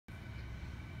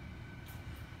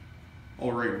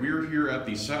Alright, we're here at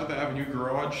the South Avenue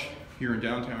Garage here in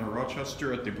downtown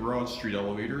Rochester at the Broad Street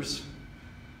elevators.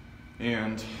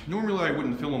 And normally I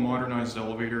wouldn't film a modernized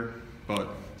elevator, but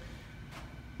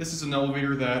this is an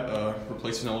elevator that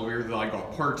replaced an elevator that I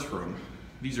got parts from.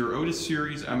 These are OTIS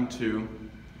Series M2,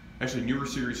 actually newer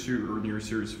Series 2 or newer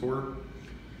Series 4.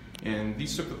 And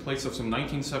these took the place of some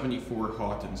 1974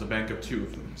 Haughtons, a bank of two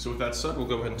of them. So with that said, we'll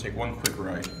go ahead and take one quick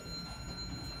ride.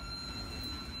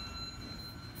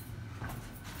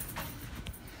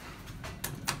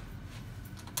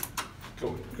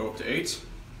 Go up to 8.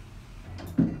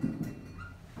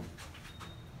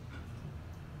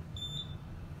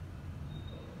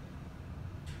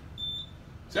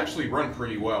 It's actually run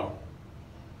pretty well.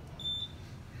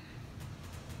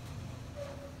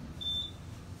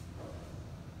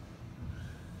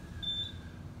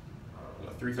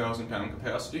 Got a 3,000 pound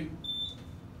capacity.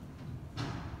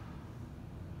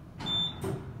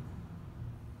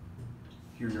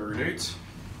 Here you're at 8.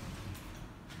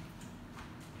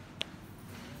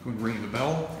 Go and ring the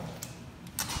bell.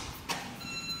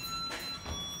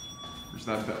 Where's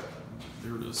that bell?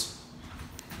 There it is.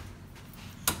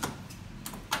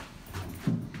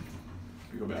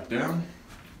 We go back down.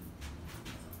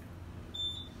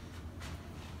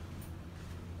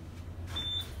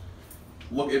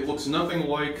 Look, it looks nothing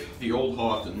like the old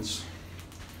Haughtons.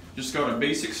 Just got a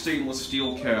basic stainless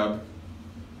steel cab.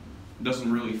 It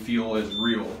doesn't really feel as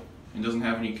real and doesn't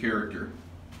have any character.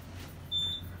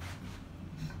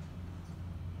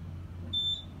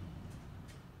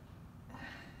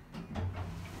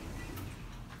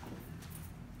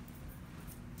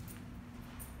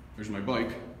 There's my bike.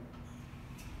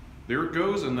 There it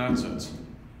goes, and that's it.